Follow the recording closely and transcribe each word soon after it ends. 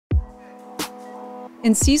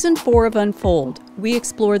In Season 4 of Unfold, we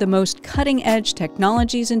explore the most cutting-edge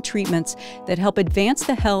technologies and treatments that help advance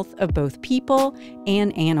the health of both people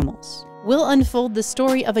and animals. We'll unfold the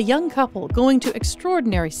story of a young couple going to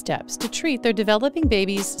extraordinary steps to treat their developing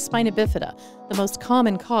baby's spina bifida, the most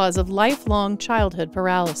common cause of lifelong childhood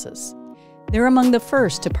paralysis. They're among the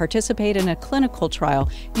first to participate in a clinical trial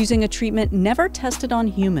using a treatment never tested on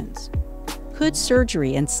humans. Could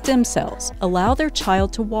surgery and stem cells allow their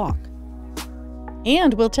child to walk?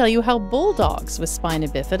 And we'll tell you how bulldogs with spina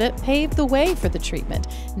bifida paved the way for the treatment.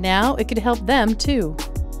 Now it could help them too.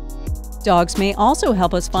 Dogs may also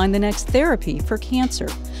help us find the next therapy for cancer.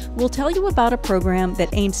 We'll tell you about a program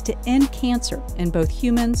that aims to end cancer in both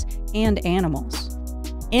humans and animals.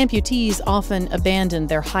 Amputees often abandon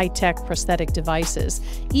their high-tech prosthetic devices.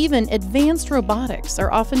 Even advanced robotics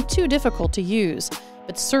are often too difficult to use.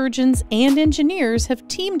 But surgeons and engineers have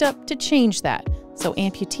teamed up to change that, so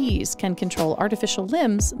amputees can control artificial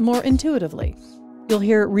limbs more intuitively. You'll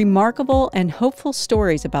hear remarkable and hopeful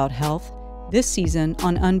stories about health this season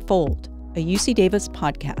on Unfold, a UC Davis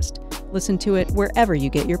podcast. Listen to it wherever you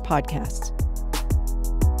get your podcasts.